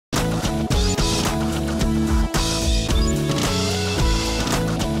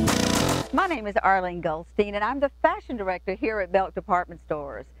name is Arlene Goldstein, and I'm the fashion director here at Belk Department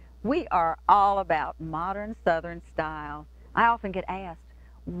Stores. We are all about modern Southern style. I often get asked,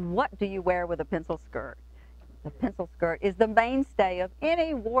 what do you wear with a pencil skirt? The pencil skirt is the mainstay of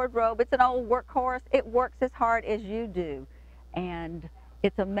any wardrobe. It's an old workhorse. It works as hard as you do. And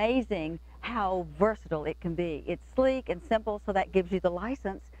it's amazing how versatile it can be. It's sleek and simple, so that gives you the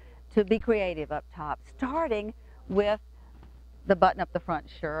license to be creative up top, starting with the button up the front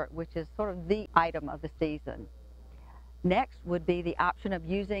shirt, which is sort of the item of the season. Next would be the option of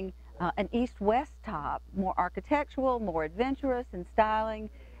using an east-west top, more architectural, more adventurous in styling,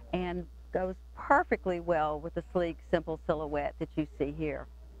 and goes perfectly well with the sleek, simple silhouette that you see here.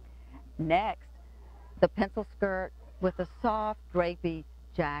 Next, the pencil skirt with a soft, drapey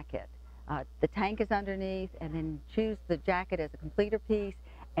jacket. The tank is underneath, and then choose the jacket as a completer piece,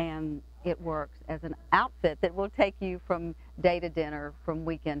 and it works as an outfit that will take you from day to dinner, from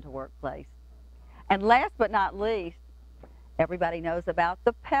weekend to workplace. And last but not least, everybody knows about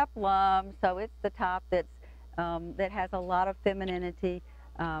the peplum. So it's the top that's that has a lot of femininity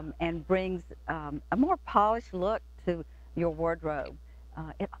and brings a more polished look to your wardrobe.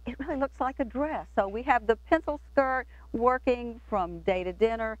 It really looks like a dress. So we have the pencil skirt working from day to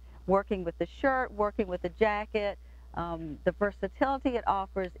dinner, working with the shirt, working with the jacket. The versatility it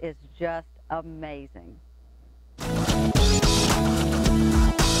offers is just amazing.